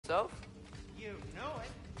yourself? You know it.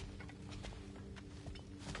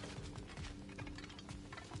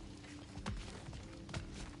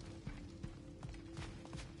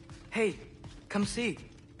 Hey, come see.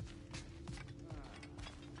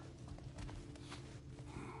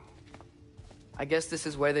 I guess this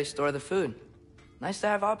is where they store the food. Nice to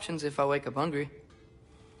have options if I wake up hungry.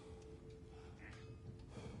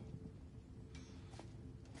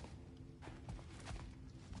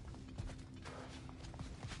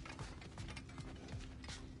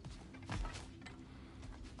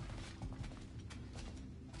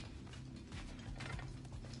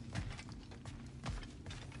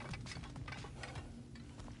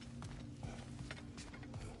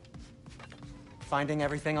 Finding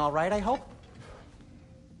everything all right, I hope?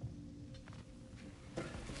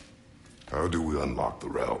 How do we unlock the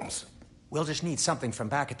realms? We'll just need something from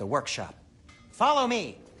back at the workshop. Follow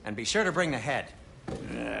me, and be sure to bring the head.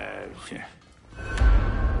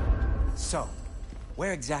 So,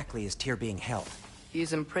 where exactly is Tyr being held?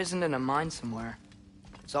 He's imprisoned in a mine somewhere.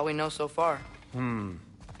 That's all we know so far. The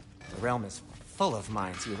realm is full of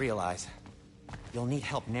mines, you realize. You'll need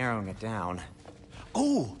help narrowing it down.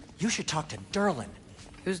 Oh, you should talk to Derlin.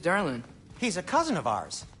 Who's Derlin? He's a cousin of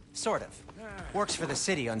ours. Sort of. Works for the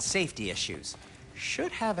city on safety issues.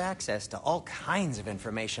 Should have access to all kinds of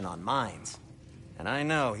information on mines. And I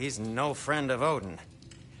know he's no friend of Odin.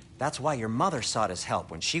 That's why your mother sought his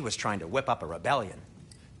help when she was trying to whip up a rebellion.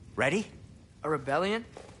 Ready? A rebellion?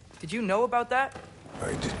 Did you know about that?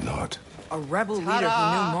 I did not. A rebel leader who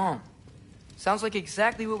knew Mom. Sounds like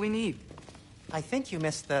exactly what we need. I think you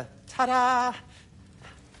missed the ta-da.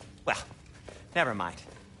 Well, never mind.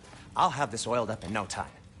 I'll have this oiled up in no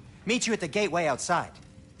time. Meet you at the gateway outside.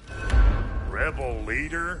 Rebel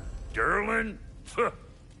leader? Derlin?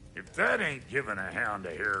 If that ain't giving a hound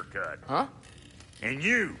a haircut. Huh? And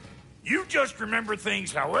you just remember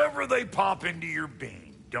things however they pop into your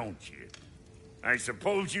being, don't you? I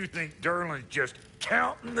suppose you think Derlin's just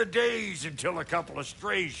counting the days until a couple of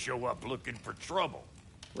strays show up looking for trouble.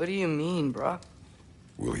 What do you mean, Brock?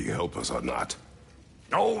 Will he help us or not?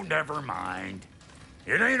 Oh, never mind.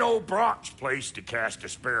 It ain't old Brock's place to cast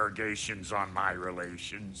asparagations on my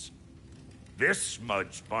relations. This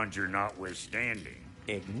smudge sponger notwithstanding.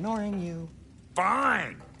 Ignoring you.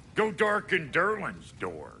 Fine. Go darken Derlin's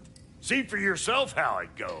door. See for yourself how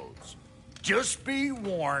it goes. Just be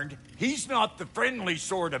warned, he's not the friendly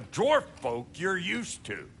sort of dwarf folk you're used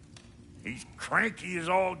to. He's cranky as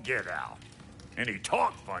all get out. And he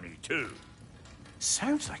talked funny, too.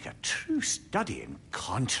 Sounds like a true study in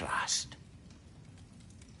contrast.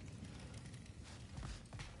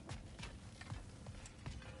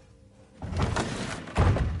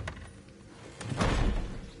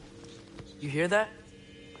 You hear that?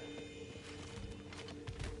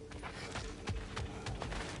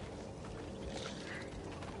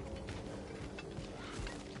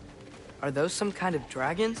 Are those some kind of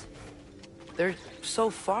dragons? They're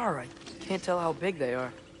so far, I can't tell how big they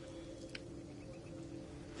are.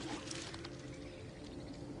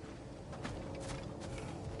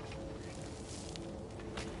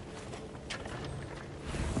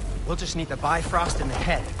 We'll just need the Bifrost in the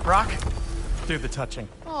head. Brock, do the touching.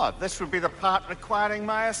 Oh, this would be the part requiring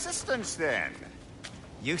my assistance, then.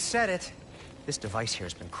 You said it. This device here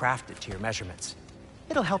has been crafted to your measurements.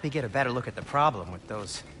 It'll help you get a better look at the problem with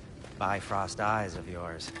those Bifrost eyes of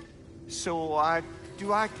yours. So,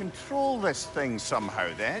 do I control this thing somehow,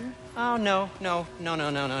 then? Oh, no.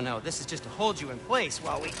 This is just to hold you in place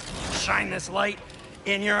while we shine this light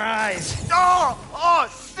in your eyes. Oh,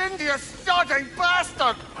 Cindy, you sodding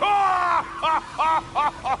bastard!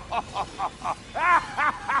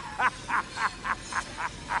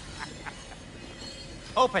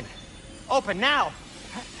 Open now!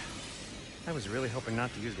 I was really hoping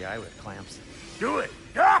not to use the eyelid clamps. Do it.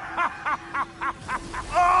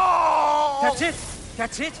 Oh!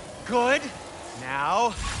 That's it! Good.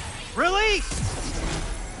 Now, release!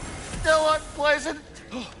 Still unpleasant.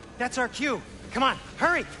 That's our cue. Come on,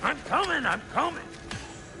 hurry! I'm coming.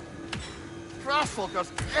 Grassfuckers,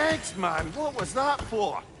 eggs, man. What was that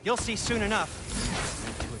for? You'll see soon enough.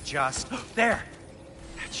 Need to adjust. There!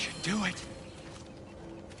 That should do it.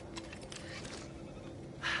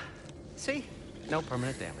 See? No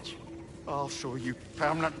permanent damage. I'll show you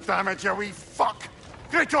permanent damage, you wee fuck!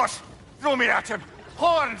 Kratos! Throw me at him!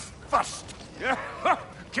 Horns first!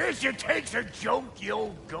 Case you takes a joke, you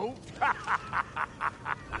old goat.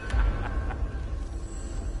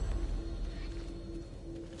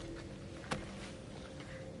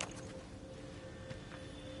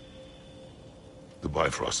 The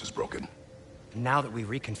Bifrost is broken. Now that we've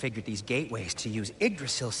reconfigured these gateways to use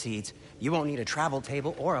Yggdrasil seeds, you won't need a travel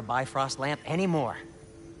table or a Bifrost lamp anymore.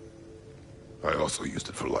 I also used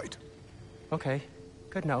it for light. Okay,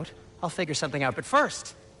 good note. I'll figure something out, but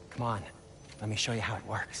first, come on, let me show you how it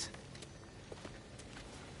works.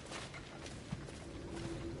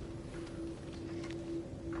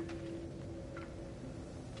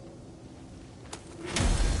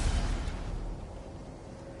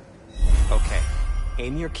 Okay,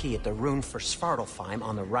 aim your key at the rune for Svartalfheim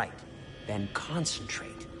on the right, then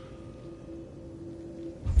concentrate.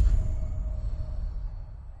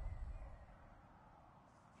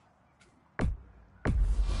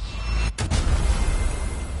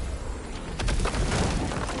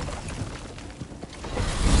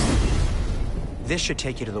 This should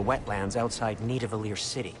take you to the wetlands outside Nidavellir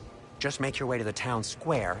City. Just make your way to the town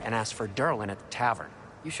square and ask for Durlin at the tavern.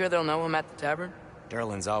 You sure they'll know him at the tavern?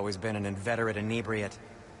 Durlin's always been an inveterate inebriate.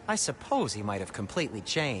 I suppose he might have completely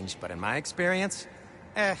changed, but in my experience,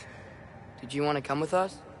 Did you want to come with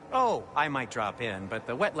us? Oh, I might drop in, but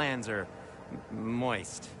the wetlands are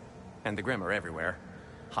moist. And the Grim are everywhere.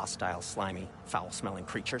 Hostile, slimy, foul-smelling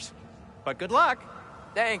creatures. But good luck!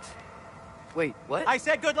 Thanks. Wait, what? I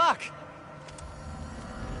said good luck!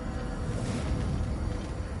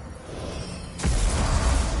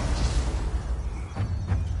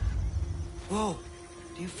 Whoa,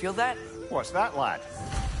 do you feel that? What's that, lad?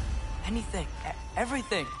 Anything,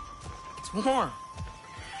 everything. It's warm.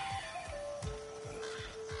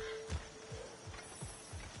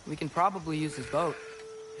 We can probably use this boat,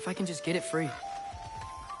 if I can just get it free.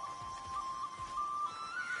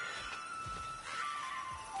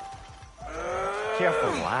 Careful,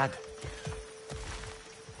 lad.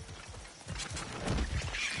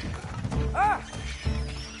 Ah!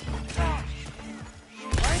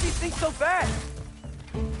 Why are these things so fast?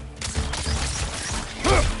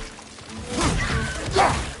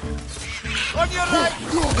 On your right!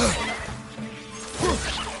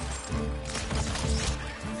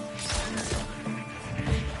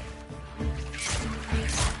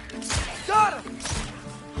 Got him!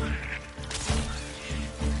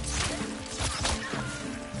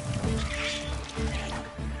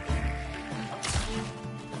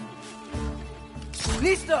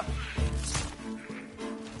 Nista!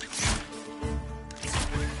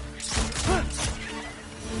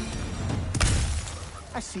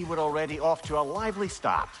 I see we're already off to a lively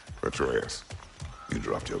start. Atreus, you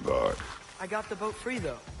dropped your guard. I got the boat free,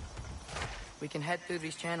 though. We can head through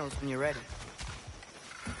these channels when you're ready.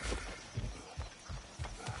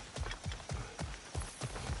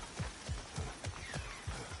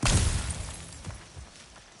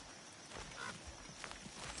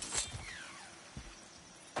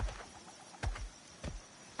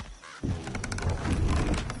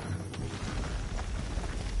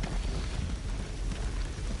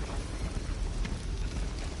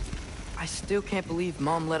 I still can't believe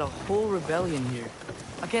Mom led a whole rebellion here.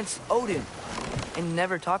 Against Odin. And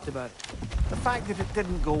never talked about it. The fact that it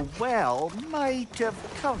didn't go well might have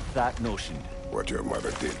curved that notion. What your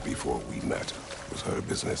mother did before we met was her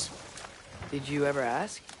business. Did you ever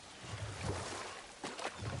ask?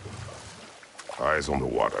 Eyes on the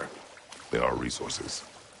water. There are resources.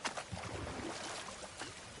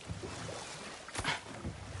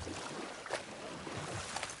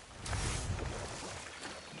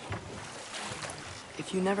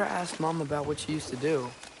 If you never asked Mom about what she used to do,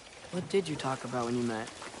 what did you talk about when you met?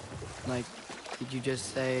 Like, did you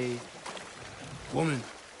just say, "Woman,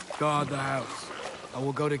 guard the house. I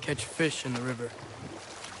will go to catch fish in the river,"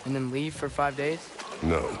 and then leave for 5 days?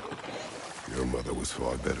 No. Your mother was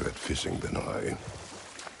far better at fishing than I.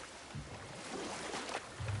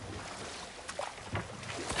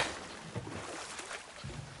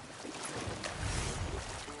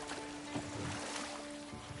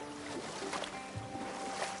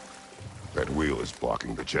 That wheel is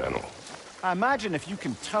blocking the channel. I imagine if you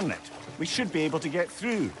can turn it, we should be able to get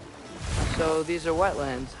through. So these are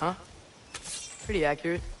wetlands, huh? Pretty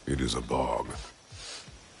accurate. It is a bog.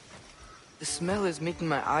 The smell is making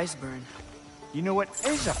my eyes burn. You know, it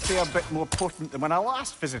is a fair bit more potent than when I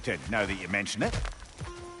last visited, now that you mention it.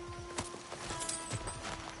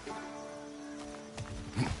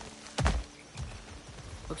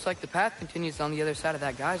 Looks like the path continues on the other side of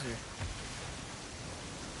that geyser.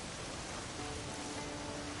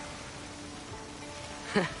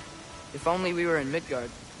 If only we were in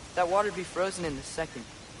Midgard. That water'd be frozen in a second.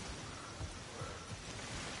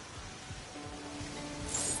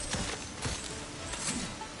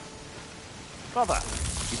 Brother,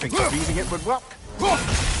 you think freezing it would work?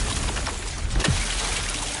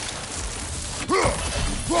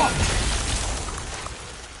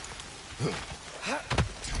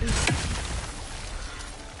 Tyr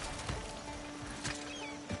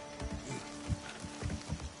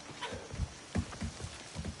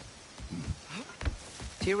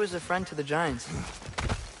was a friend to the Giants.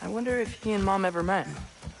 I wonder if he and Mom ever met.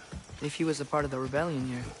 If he was a part of the rebellion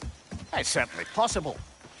here. It's certainly possible.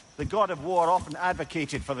 The god of war often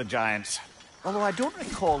advocated for the Giants. Although I don't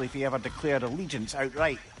recall if he ever declared allegiance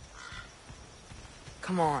outright.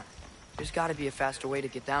 Come on. There's gotta be a faster way to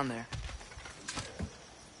get down there.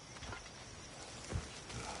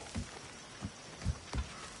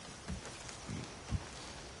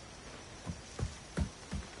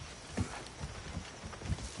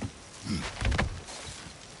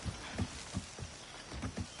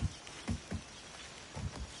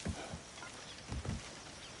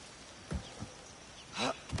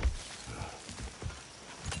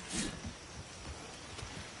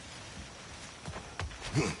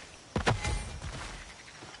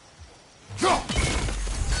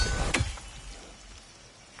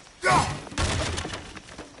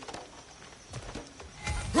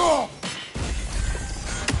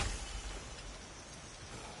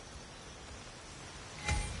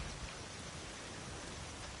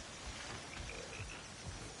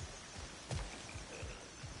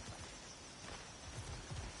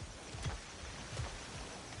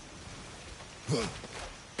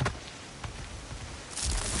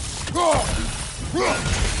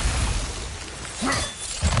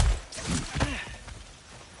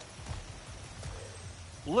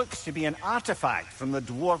 Looks to be an artifact from the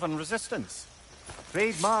Dwarven Resistance.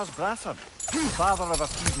 Trade Mars Brasser, father of a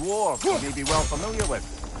few dwarves you may be well familiar with.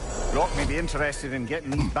 Brock may be interested in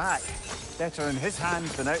getting these back. Better in his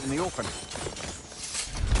hands than out in the open.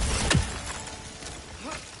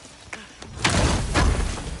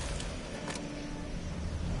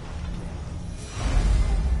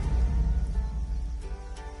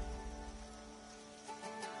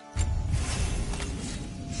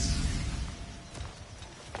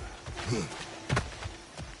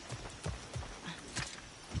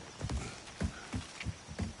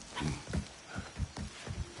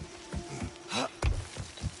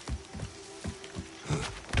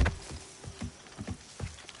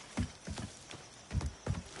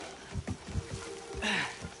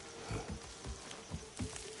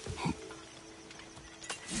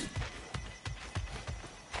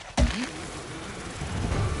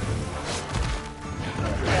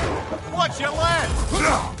 Watch your left!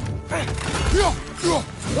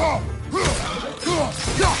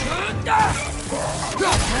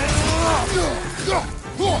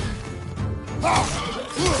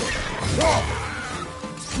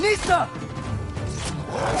 Nista!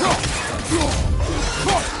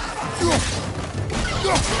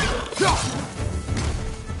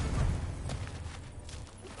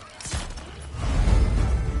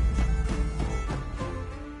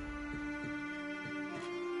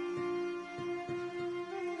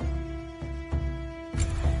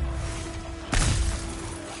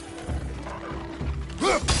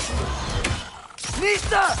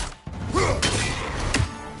 Nista!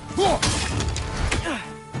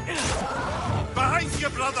 Behind you,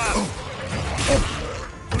 brother!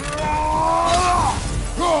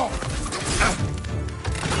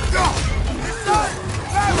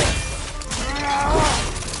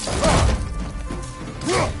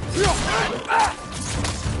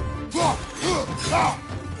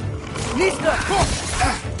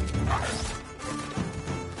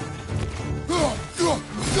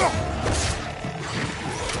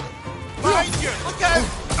 Behind you! Look out!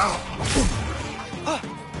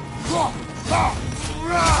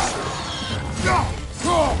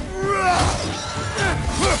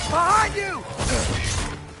 Behind you!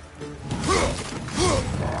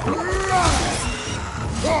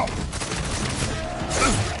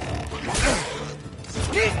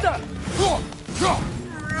 Nista!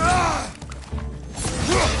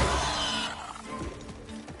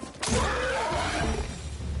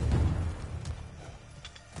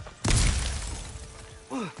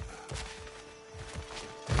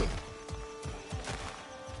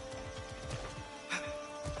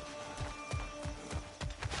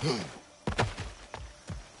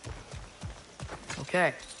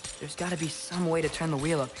 Okay, there's gotta be some way to turn the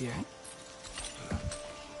wheel up here.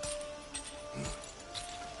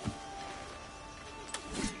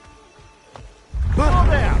 Hello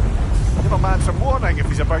there! Give a man some warning if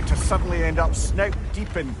he's about to suddenly end up snout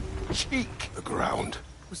deep in cheek. The ground.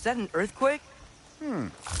 Was that an earthquake?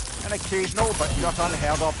 An occasional but not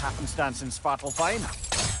unheard of happenstance in Svartalfheim.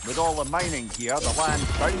 With all the mining here, the land's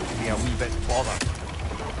bound to be a wee bit bothered.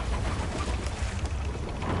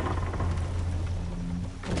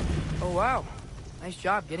 Oh wow, nice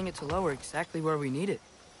job getting it to lower exactly where we need it.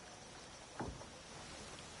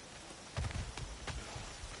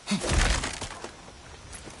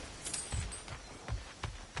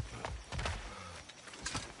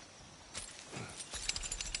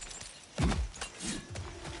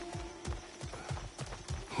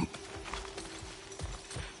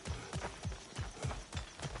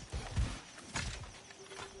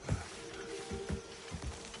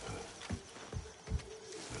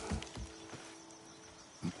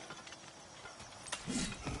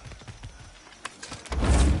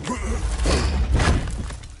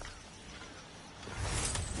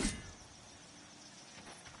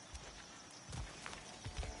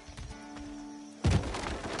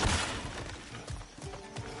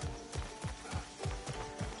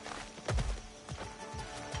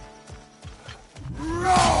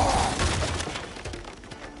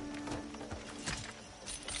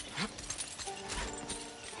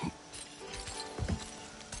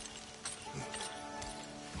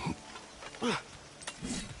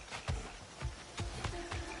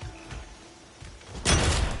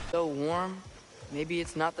 So warm. Maybe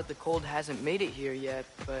it's not that the cold hasn't made it here yet,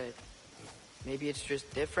 but maybe it's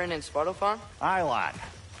just different in Svartalfheim? Aye, lad.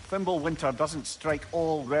 Thimble winter doesn't strike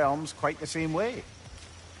all realms quite the same way.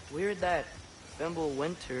 Weird that Thimble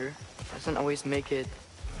winter doesn't always make it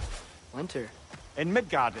winter. In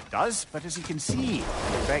Midgard it does, but as you can see,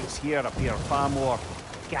 the effects here appear far more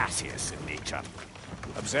gaseous in nature.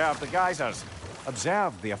 Observe the geysers.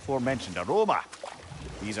 Observe the aforementioned aroma.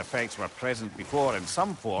 These effects were present before in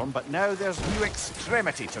some form, but now there's new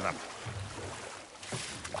extremity to them.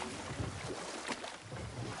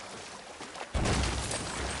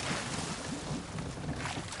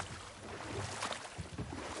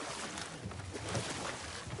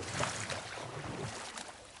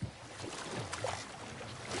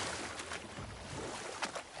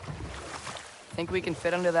 Think we can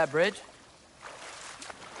fit under that bridge?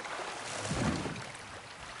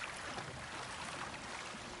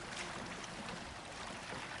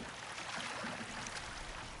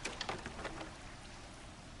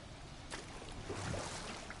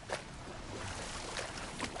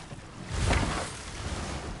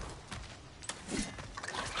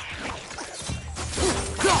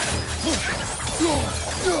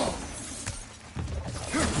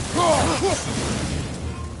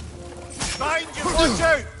 Behind you, watch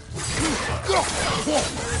out!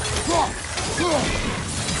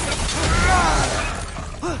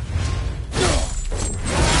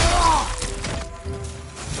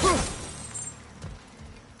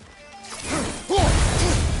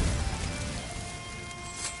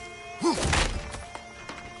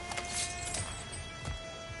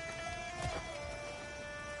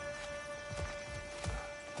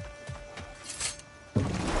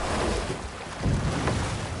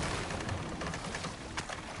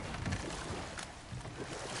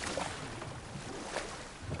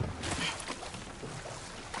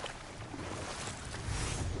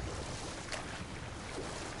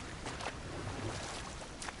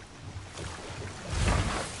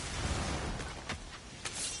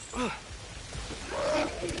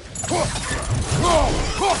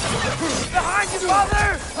 Behind you, father!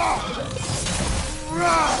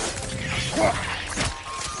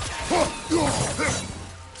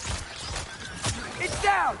 It's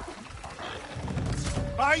down!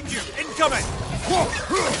 Behind you, incoming!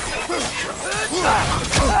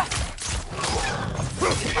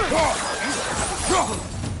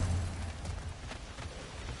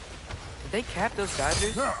 Did they cap those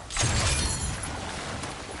geysers?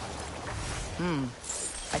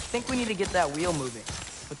 I think we need to get that wheel moving,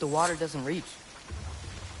 but the water doesn't reach.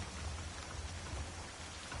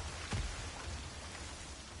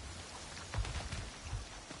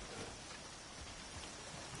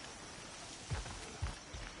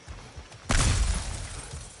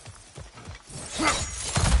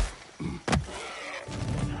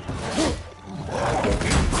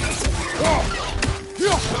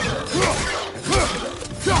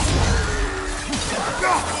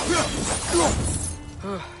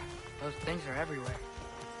 Those things are everywhere.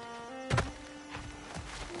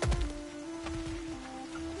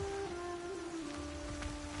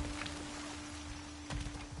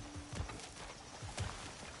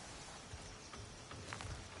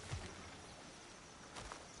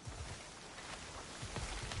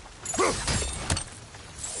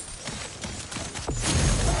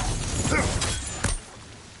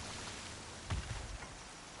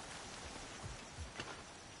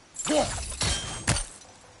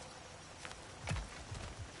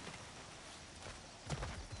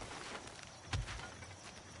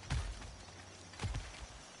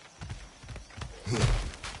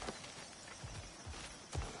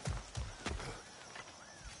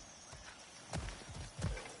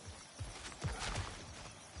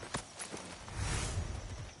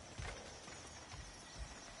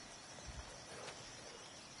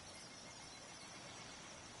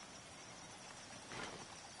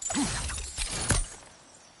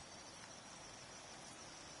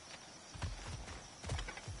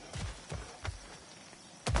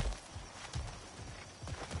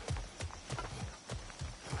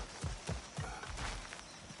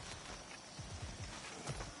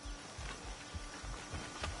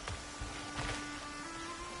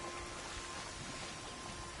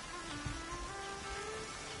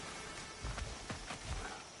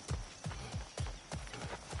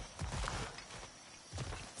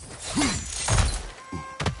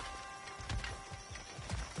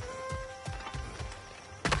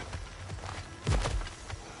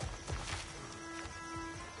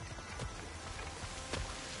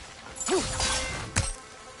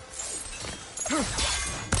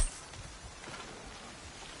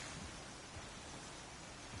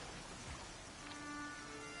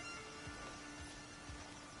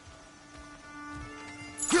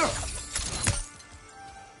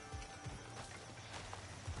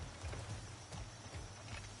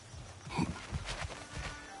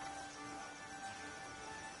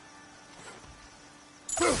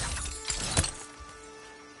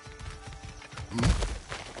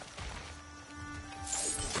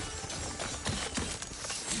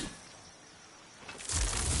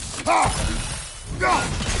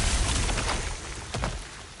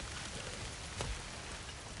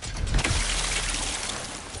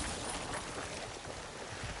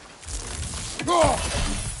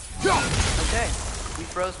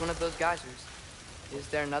 was one of those geysers. Is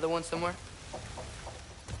there another one somewhere?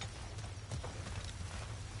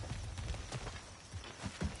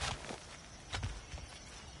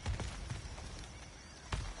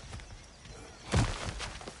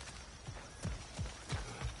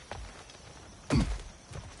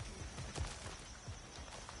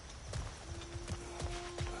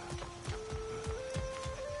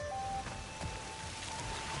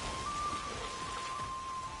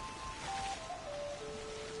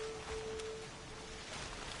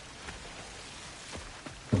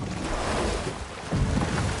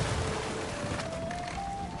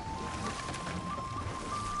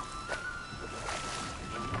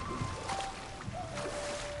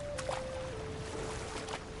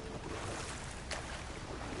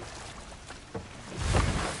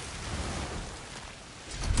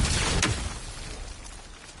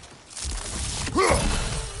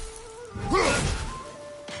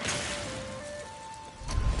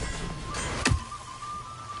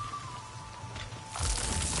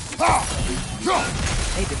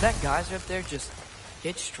 Hey, did that geyser up there just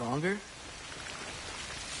get stronger?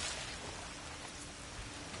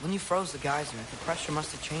 When you froze the geyser, the pressure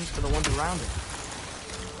must have changed for the ones around it.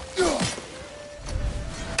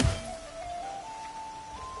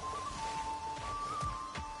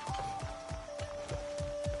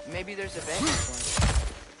 Maybe there's a vantage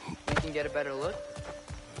point. We can get a better look.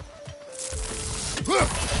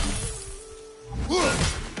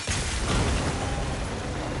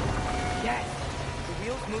 Yeah, the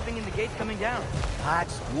wheels moving and the gate coming down.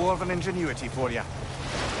 That's dwarven ingenuity for you.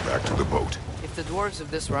 Back to the boat. If the dwarves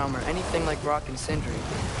of this realm are anything like Rock and Sindri,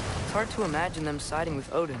 it's hard to imagine them siding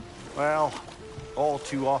with Odin. Well, all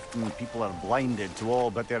too often people are blinded to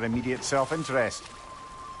all but their immediate self-interest.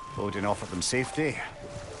 Odin offered them safety,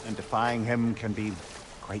 and defying him can be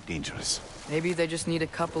quite dangerous. Maybe they just need a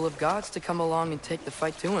couple of gods to come along and take the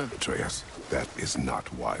fight to him. Atreus, that is not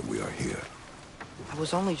why we are here. I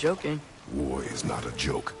was only joking. War is not a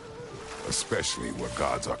joke, especially where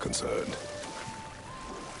gods are concerned.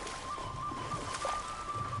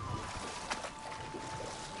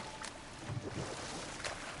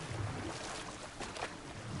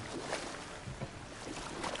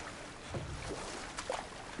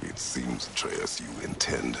 It seems, Atreus, you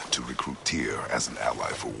intend to recruit Tyr as an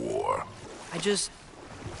ally for war.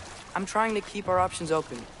 I'm trying to keep our options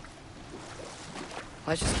open.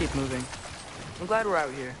 Let's just keep moving. I'm glad we're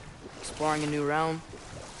out here, exploring a new realm.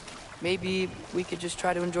 Maybe we could just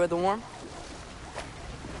try to enjoy the warmth?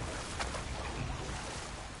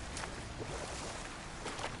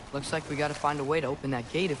 Looks like we gotta find a way to open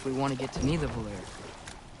that gate if we want to get to Nidavellir.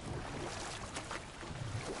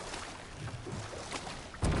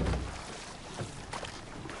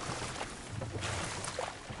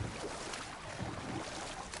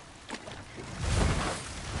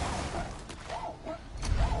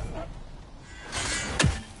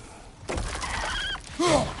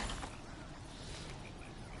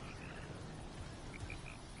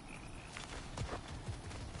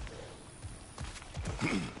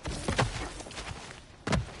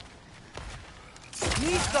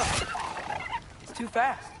 It's too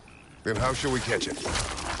fast. Then how shall we catch it?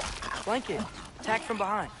 Flank it. Attack from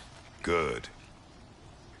behind. Good.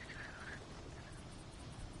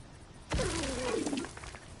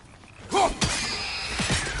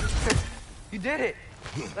 You did it.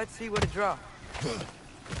 Let's see what it draws.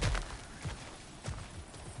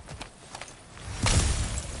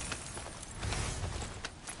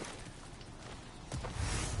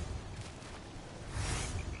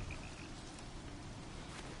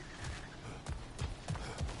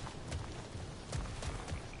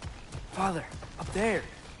 Father, up there.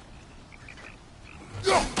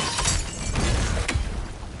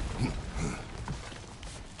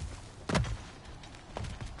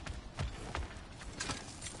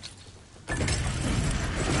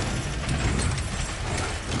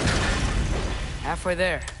 Halfway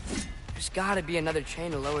there. There's gotta be another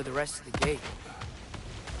chain to lower the rest of the gate.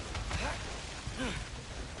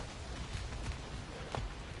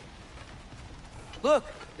 Look,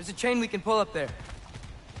 there's a chain we can pull up there.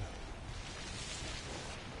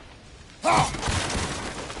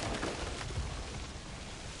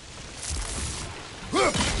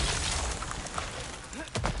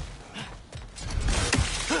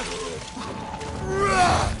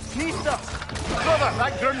 Brother,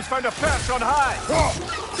 that groom's found a perch on high!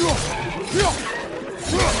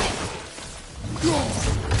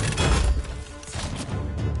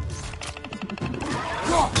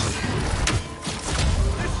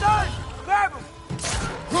 It's done! Grab him!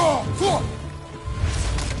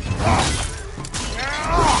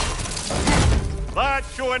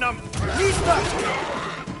 That's showing him! He's stuck!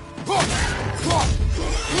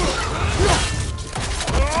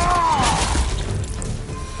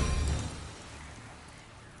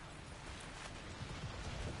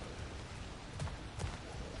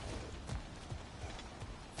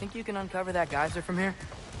 think you can uncover that geyser from here?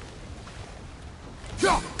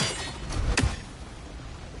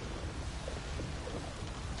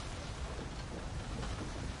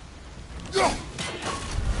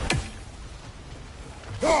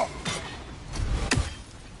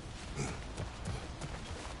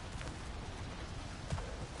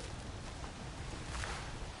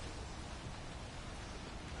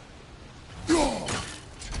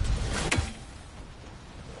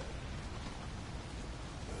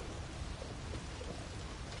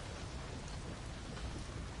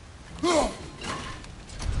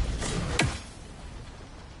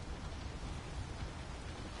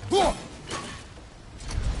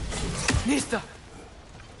 Nista!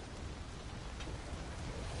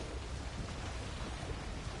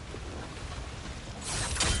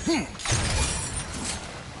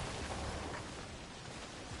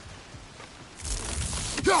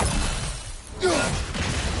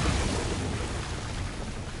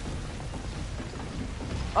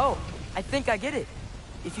 Oh, I think I get it.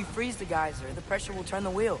 If you freeze the geyser, the pressure will turn the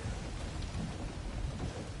wheel.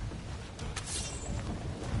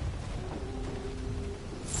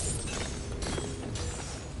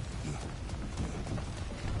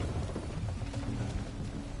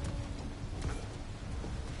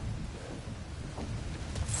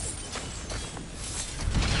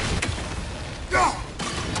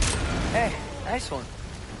 Hey, nice one.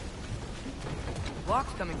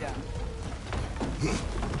 Block's coming down.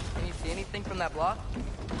 Can you see anything from that block?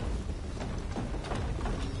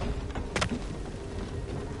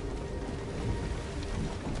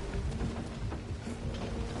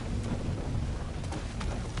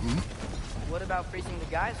 What about freezing the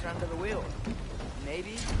geyser under the wheel?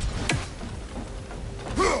 Maybe?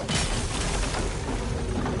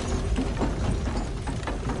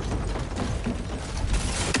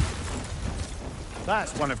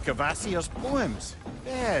 That's one of Cavassier's poems.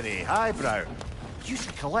 Very highbrow. You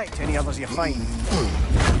should collect any others you find.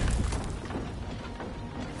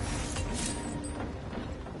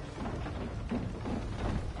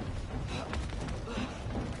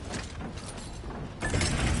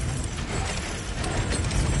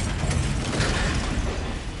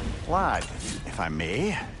 Lad, if I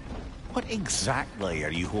may, what exactly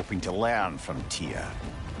are you hoping to learn from Tyr?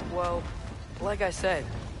 Well, like I said,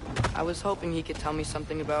 I was hoping he could tell me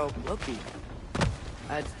something about Loki.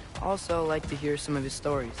 I'd also like to hear some of his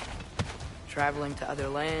stories. Traveling to other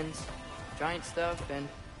lands, giant stuff, and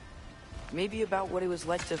maybe about what it was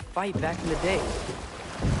like to fight back in the day.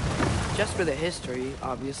 Just for the history,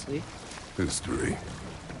 obviously. History.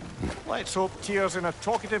 Let's hope Tyr's in a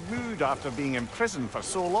talkative mood after being in prison for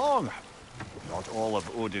so long. Not all of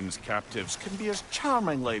Odin's captives can be as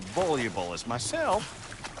charmingly voluble as myself.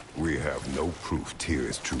 We have no proof Tyr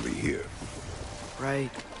is truly here.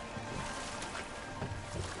 Right.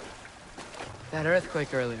 That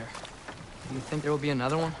earthquake earlier. Do you think there will be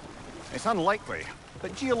another one? It's unlikely,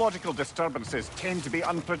 but geological disturbances tend to be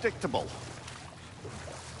unpredictable.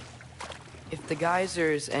 If the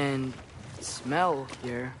geysers and smell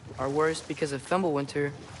here are worse because of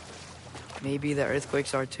Fimbulwinter, maybe the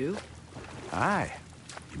earthquakes are too? Aye.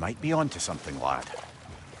 You might be onto something, lad.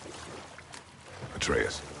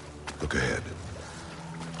 Atreus, look ahead.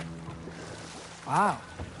 Wow.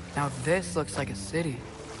 Now this looks like a city.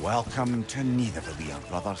 Welcome to Nidavellir,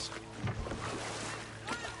 brothers.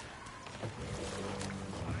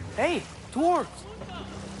 Hey, dwarves!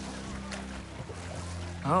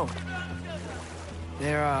 Oh.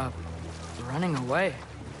 They're, running away.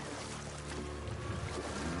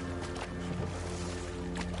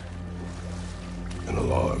 An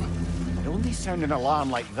alarm. I'd only sound an alarm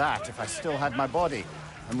like that if I still had my body,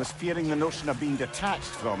 and was fearing the notion of being detached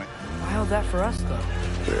from it. Wild that for us, though.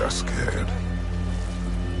 They are scared.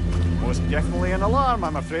 Most definitely an alarm,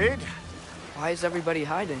 I'm afraid. Why is everybody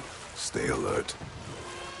hiding? Stay alert.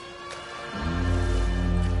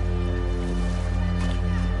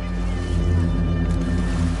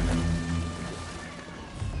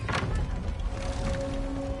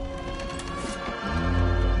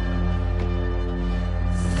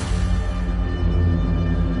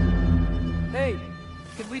 Hey,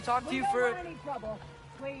 could we talk to you for any trouble,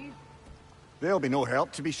 please? There'll be no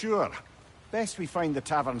help, to be sure. Best we find the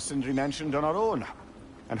tavern Sindri mentioned on our own,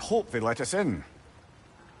 and hope they let us in.